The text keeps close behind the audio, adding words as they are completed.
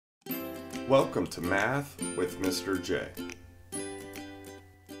Welcome to Math with Mr. J.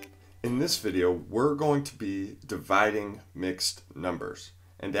 In this video, we're going to be dividing mixed numbers.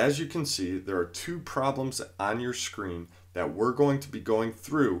 And as you can see, there are two problems on your screen that we're going to be going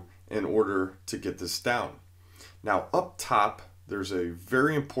through in order to get this down. Now, up top, there's a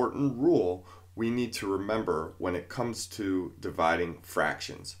very important rule we need to remember when it comes to dividing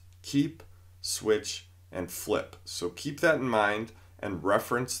fractions. Keep, switch, and flip. So keep that in mind and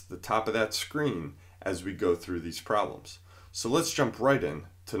reference the top of that screen as we go through these problems. So let's jump right in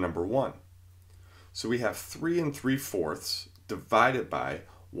to number 1. So we have 3 3/4 divided by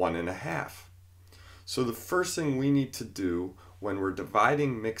 1 1/2. So the first thing we need to do when we're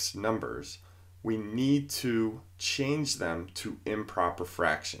dividing mixed numbers, we need to change them to improper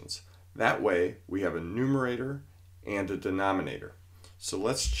fractions. That way we have a numerator and a denominator. So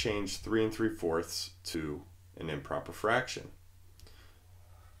let's change 3 3/4 to an improper fraction.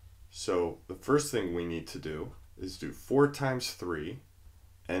 So the first thing we need to do is do 4 times 3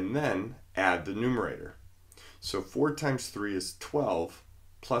 and then add the numerator. So 4 times 3 is 12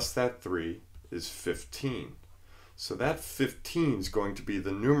 plus that 3 is 15. So that 15 is going to be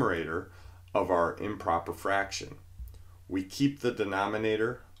the numerator of our improper fraction. We keep the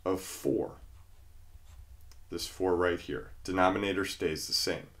denominator of 4. This 4 right here. Denominator stays the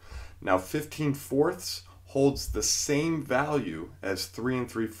same. Now 15/4 holds the same value as 3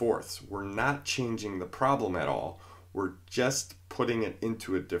 3/4. We're not changing the problem at all. We're just putting it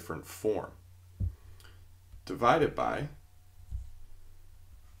into a different form. Divided by,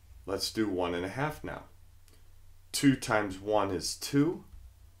 let's do 1 1/2 now. 2 times 1 is 2,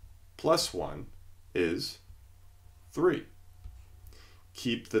 plus 1 is 3.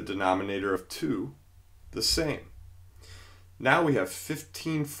 Keep the denominator of 2 the same. Now we have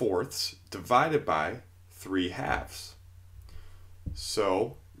 15/4 divided by 3/2.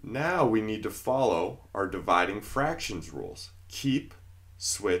 So now we need to follow our dividing fractions rules. Keep,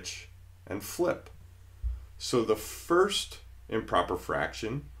 switch, and flip. So the first improper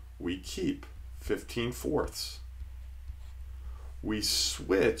fraction we keep, 15/4. We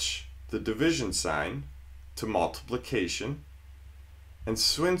switch the division sign to multiplication. And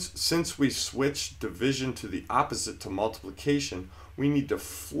since we switch division to the opposite to multiplication, we need to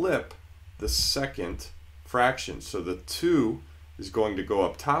flip the second fraction. So the 2 is going to go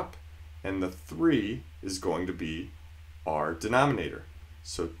up top and the 3 is going to be our denominator.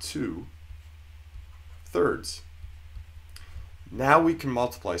 So 2/3. Now we can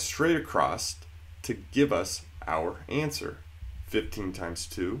multiply straight across to give us our answer. 15 times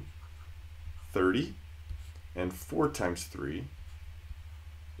 2, 30, and 4 times 3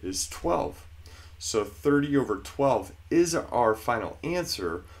 is 12. So 30 over 12 is our final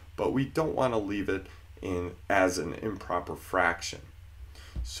answer, but we don't want to leave it in as an improper fraction.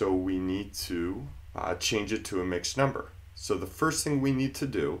 So we need to change it to a mixed number. So the first thing we need to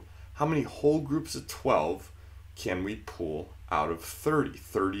do, how many whole groups of 12 can we pull out of 30?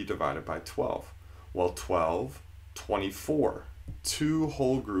 30 divided by 12. Well, 12, 24. 2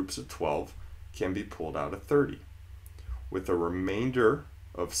 whole groups of 12 can be pulled out of 30. With a remainder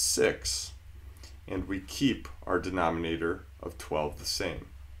of 6, and we keep our denominator of 12 the same.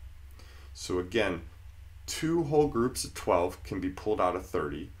 So again, 2 whole groups of 12 can be pulled out of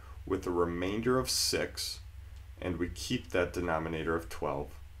 30 with a remainder of 6, and we keep that denominator of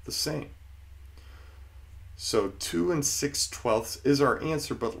 12 the same. So 2 6/12 is our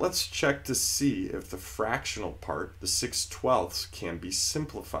answer, but let's check to see if the fractional part, the 6/12, can be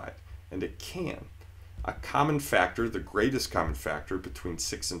simplified, and it can. A common factor, the greatest common factor between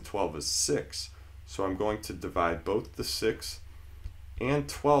 6 and 12 is 6. So I'm going to divide both the 6 and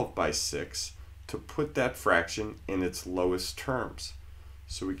 12 by 6 to put that fraction in its lowest terms.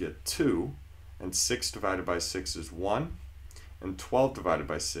 So we get 2, and 6 divided by 6 is 1, and 12 divided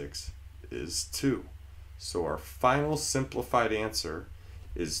by 6 is 2. So our final simplified answer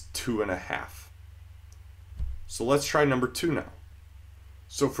is 2 1/2. So let's try number 2 now.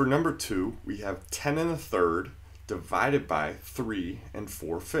 So for number 2, we have 10 1/3 divided by 3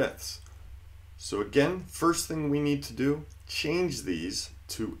 4/5. So again, first thing we need to do, change these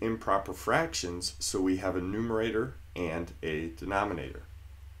to improper fractions so we have a numerator and a denominator.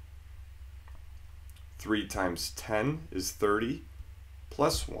 3 times 10 is 30,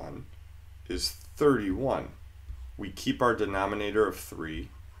 plus 1 is 31. We keep our denominator of 3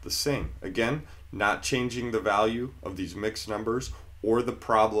 the same. Again, not changing the value of these mixed numbers or the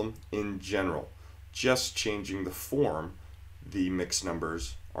problem in general, just changing the form the mixed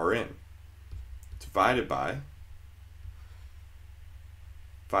numbers are in. Divided by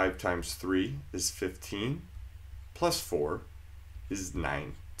 5 times 3 is 15, plus 4 is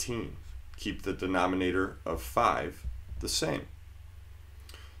 19. keep the denominator of 5 the same.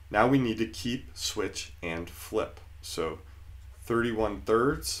 Now we need to keep, switch, and flip. So 31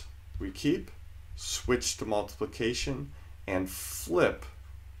 thirds we keep, switch to multiplication, and flip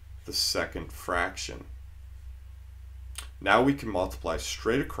the second fraction. Now we can multiply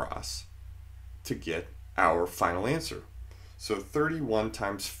straight across to get our final answer. So 31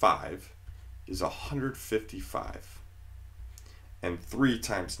 times 5 is 155. And 3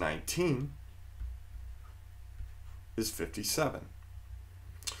 times 19 is 57.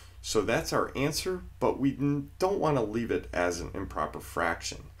 So that's our answer, but we don't want to leave it as an improper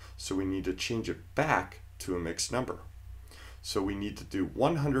fraction. So we need to change it back to a mixed number. So we need to do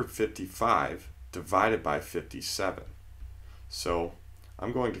 155 divided by 57. So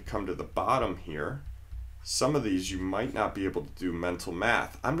I'm going to come to the bottom here. Some of these you might not be able to do mental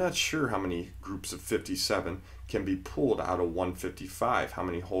math. I'm not sure how many groups of 57 can be pulled out of 155, how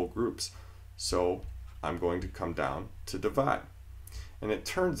many whole groups. So I'm going to come down to divide. And it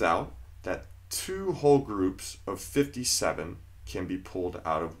turns out that 2 whole groups of 57 can be pulled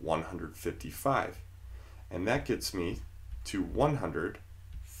out of 155. And that gets me to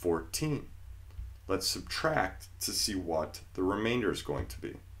 114. Let's subtract to see what the remainder is going to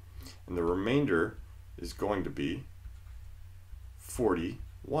be. And the remainder is going to be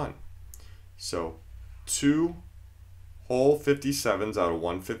 41. So 2 whole 57s out of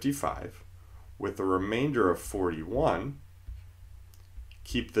 155 with a remainder of 41,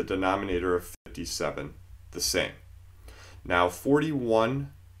 keep the denominator of 57 the same. Now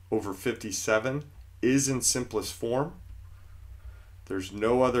 41 over 57 is in simplest form. There's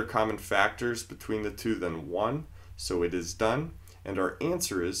no other common factors between the two than 1, so it is done, and our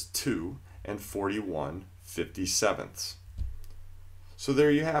answer is 2 and 41/57. So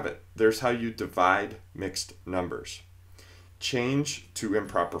there you have it. There's how you divide mixed numbers. Change to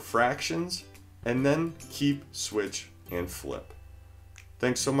improper fractions, and then keep, switch, and flip.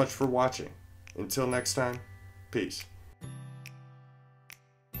 Thanks so much for watching. Until next time, peace.